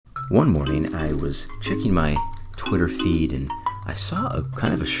One morning, I was checking my Twitter feed and I saw a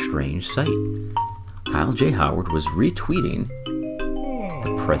kind of a strange sight. Kyle J. Howard was retweeting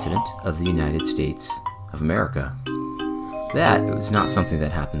the President of the United States of America. That was not something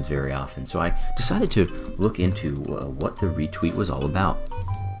that happens very often, so I decided to look into what the retweet was all about.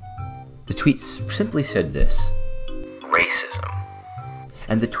 The tweet simply said this: racism.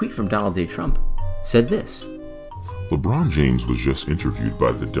 And the tweet from Donald J. Trump said this: LeBron James was just interviewed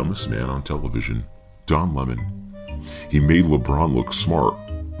by the dumbest man on television, Don Lemon. He made LeBron look smart,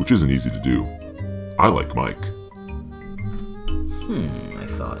 which isn't easy to do. I like Mike. I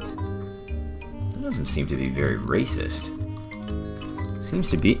thought. That doesn't seem to be very racist. Seems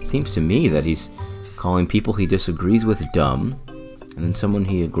to me that he's calling people he disagrees with dumb, and then someone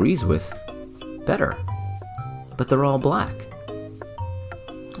he agrees with better. But they're all black.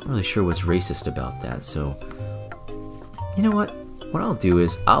 Not really sure what's racist about that, so you know what? What I'll do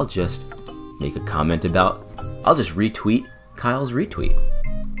is I'll just make a comment about, I'll just retweet Kyle's retweet.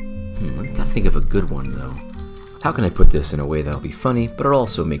 I gotta think of a good one though. How can I put this in a way that'll be funny, but it'll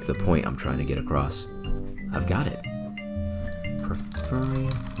also make the point I'm trying to get across? I've got it.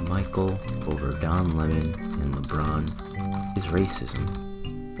 Preferring Michael over Don Lemon and LeBron is racism.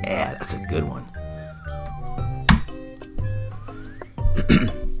 Yeah, that's a good one.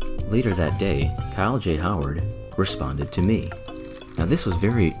 Later that day, Kyle J. Howard responded to me. Now this was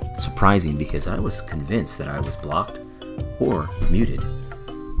very surprising because I was convinced that I was blocked or muted.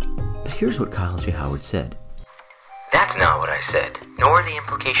 But here's what Kyle J. Howard said. That's not what I said, nor the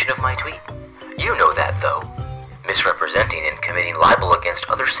implication of my tweet. You know that, though. Misrepresenting and committing libel against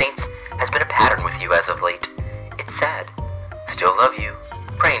other saints has been a pattern with you as of late. It's sad. Still love you.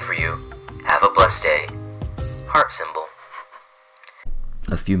 Praying for you. Have a blessed day. Heart symbol.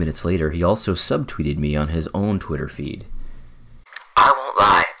 A few minutes later, he also subtweeted me on his own Twitter feed. I won't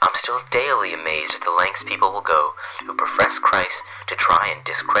lie, I'm still daily amazed at the lengths people will go who profess Christ to try and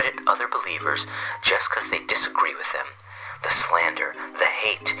discredit other believers just because they disagree with them. The slander, the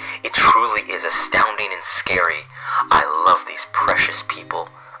hate, it truly is astounding and scary. I love these precious people.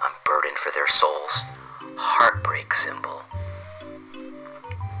 I'm burdened for their souls. Heartbreak symbol.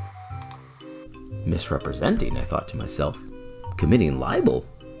 Misrepresenting, I thought to myself. Committing libel,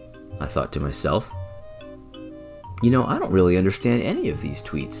 I thought to myself. You know, I don't really understand any of these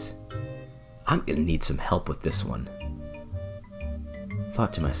tweets. I'm gonna need some help with this one.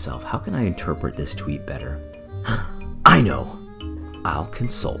 Thought to myself, how can I interpret this tweet better? I know! I'll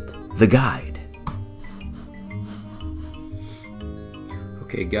consult the guide.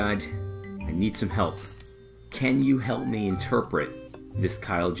 Okay, guide, I need some help. Can you help me interpret this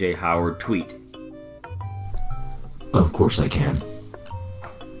Kyle J. Howard tweet? Of course I can.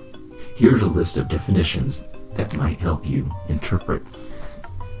 Here's a list of definitions that might help you interpret.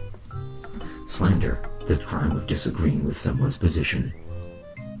 Slander, the crime of disagreeing with someone's position.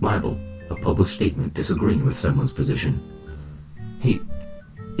 Libel, a public statement disagreeing with someone's position. Hate,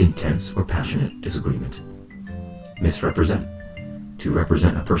 intense or passionate disagreement. Misrepresent, to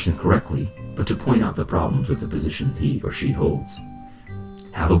represent a person correctly, but to point out the problems with the position he or she holds.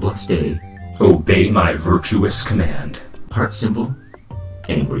 Have a blessed day. Obey my virtuous command. Heart symbol,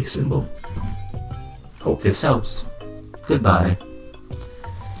 angry symbol. Hope this helps. Goodbye.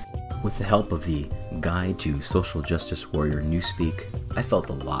 With the help of the Guide to Social Justice Warrior Newspeak, I felt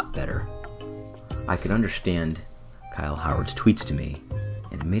a lot better. I could understand Kyle Howard's tweets to me,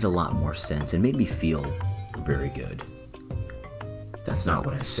 and it made a lot more sense and made me feel very good. That's not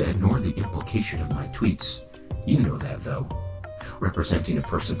what I said, nor the implication of my tweets. You know that, though. Representing a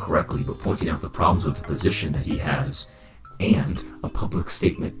person correctly but pointing out the problems with the position that he has, and a public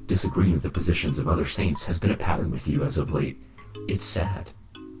statement disagreeing with the positions of other saints has been a pattern with you as of late. It's sad.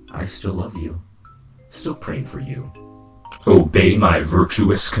 I still love you. Still praying for you. Obey my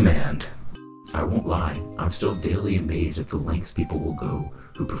virtuous command. I won't lie, I'm still daily amazed at the lengths people will go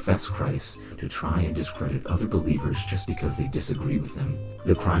who profess Christ to try and discredit other believers just because they disagree with them.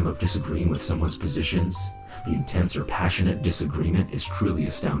 The crime of disagreeing with someone's positions, the intense or passionate disagreement is truly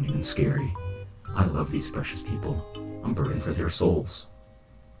astounding and scary. I love these precious people. I'm burdened for their souls.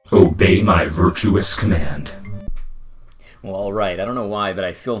 Obey my virtuous command. Well, alright, I don't know why, but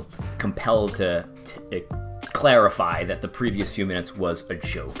I feel compelled to clarify that the previous few minutes was a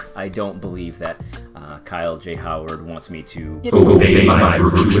joke. I don't believe that Kyle J. Howard wants me to obey my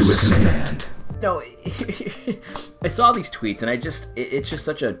virtuous command. No, I saw these tweets and it's just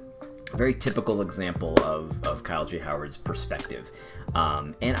such a very typical example of Kyle J. Howard's perspective.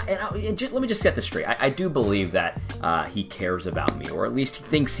 Let me just set this straight. I do believe that he cares about me, or at least he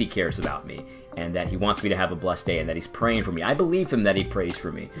thinks he cares about me, and that he wants me to have a blessed day, and that he's praying for me. I believe him that he prays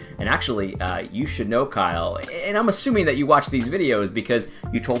for me. And actually, you should know, Kyle, and I'm assuming that you watch these videos because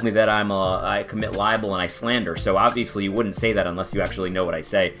you told me that I commit libel and I slander, so obviously you wouldn't say that unless you actually know what I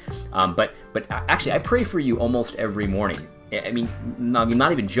say. But actually, I pray for you almost every morning. I mean, I'm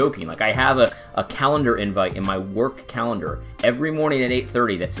not even joking. Like, I have a calendar invite in my work calendar every morning at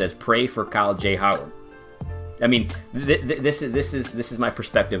 8:30 that says, pray for Kyle J. Howard. I mean, this is my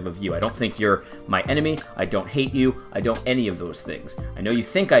perspective of you. I don't think you're my enemy. I don't hate you. I don't any of those things. I know you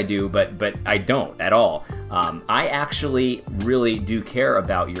think I do, but I don't at all. I actually really do care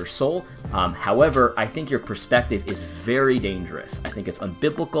about your soul. However, I think your perspective is very dangerous. I think it's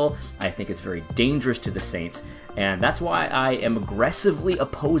unbiblical. I think it's very dangerous to the saints. And that's why I am aggressively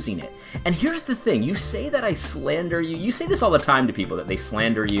opposing it. And here's the thing. You say that I slander you. You say this all the time to people, that they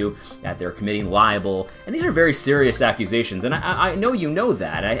slander you, that they're committing libel. And these are very serious accusations. And I know you know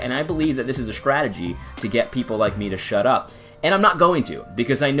that. And I believe that this is a strategy to get people like me to shut up. And I'm not going to,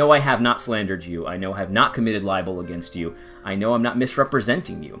 because I know I have not slandered you. I know I have not committed libel against you. I know I'm not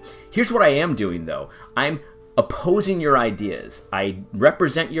misrepresenting you. Here's what I am doing, though. I'm opposing your ideas. I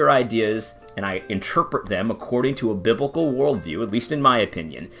represent your ideas, and I interpret them according to a biblical worldview, at least in my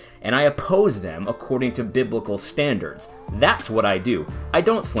opinion, and I oppose them according to biblical standards. That's what I do. I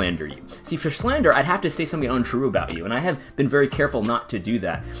don't slander you. See, for slander, I'd have to say something untrue about you, and I have been very careful not to do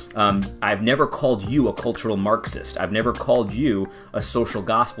that. I've never called you a cultural Marxist. I've never called you a social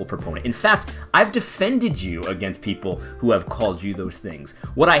gospel proponent. In fact, I've defended you against people who have called you those things.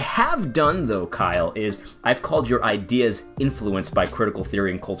 What I have done, though, Kyle, is I've called your ideas influenced by critical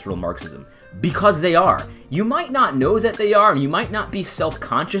theory and cultural Marxism. Because they are. You might not know that they are, and you might not be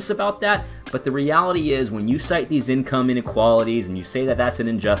self-conscious about that, but the reality is when you cite these income inequalities and you say that that's an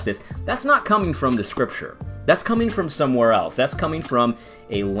injustice, that's not coming from the scripture. That's coming from somewhere else. That's coming from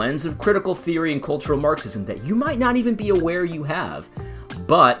a lens of critical theory and cultural Marxism that you might not even be aware you have,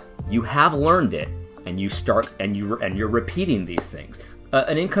 but you have learned it, and you're repeating these things.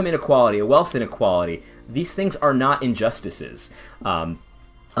 An income inequality, a wealth inequality, these things are not injustices.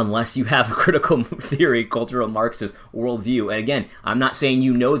 Unless you have a critical theory, cultural Marxist worldview. And again, I'm not saying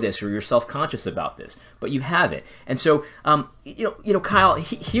you know this or you're self-conscious about this, but you have it. And so, Kyle,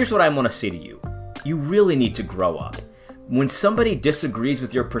 here's what I want to say to you. You really need to grow up. When somebody disagrees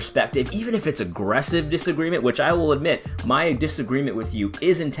with your perspective, even if it's aggressive disagreement, which I will admit, my disagreement with you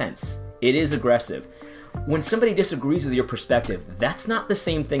is intense. It is aggressive. When somebody disagrees with your perspective, that's not the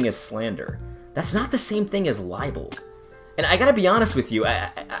same thing as slander. That's not the same thing as libel. And I gotta be honest with you,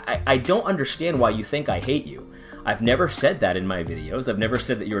 I don't understand why you think I hate you. I've never said that in my videos. I've never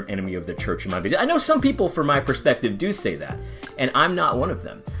said that you're an enemy of the church in my videos. I know some people, from my perspective, do say that, and I'm not one of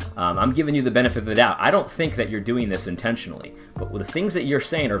them. I'm giving you the benefit of the doubt. I don't think that you're doing this intentionally, but the things that you're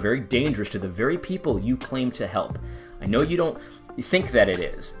saying are very dangerous to the very people you claim to help. I know you don't think that it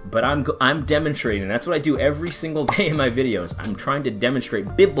is, but I'm demonstrating, and that's what I do every single day in my videos. I'm trying to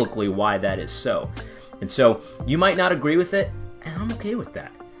demonstrate biblically why that is so. And so, you might not agree with it, and I'm okay with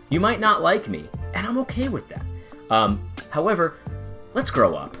that. You might not like me, and I'm okay with that. However, let's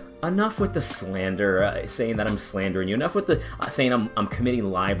grow up. Enough with the slander, saying that I'm slandering you. Enough with the saying I'm committing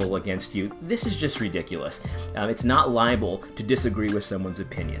libel against you. This is just ridiculous. It's not libel to disagree with someone's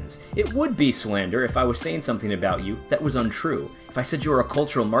opinions. It would be slander if I was saying something about you that was untrue. If I said you were a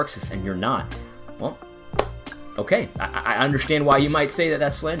cultural Marxist and you're not, well, okay, I understand why you might say that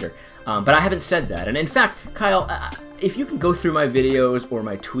that's slander. But I haven't said that. And in fact, Kyle, if you can go through my videos or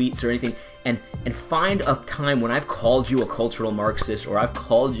my tweets or anything and find a time when I've called you a cultural Marxist or I've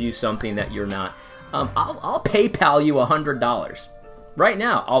called you something that you're not, I'll PayPal you $100 right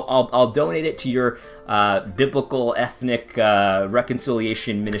now. I'll donate it to your biblical ethnic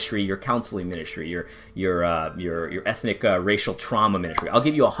reconciliation ministry, your counseling ministry, your ethnic racial trauma ministry. I'll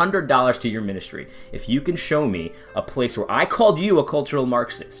give you $100 to your ministry if you can show me a place where I called you a cultural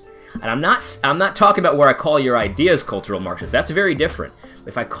Marxist. And I'm not talking about where I call your ideas cultural Marxist. That's very different.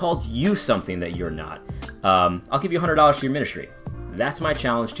 If I called you something that you're not, I'll give you $100 to your ministry. That's my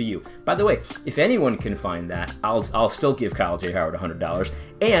challenge to you. By the way, if anyone can find that, I'll still give Kyle J. Howard $100,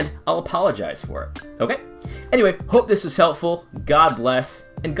 and I'll apologize for it. Okay? Anyway, hope this was helpful. God bless,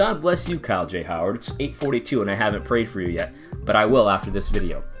 and God bless you, Kyle J. Howard. It's 8:42, and I haven't prayed for you yet, but I will after this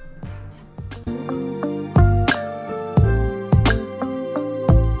video.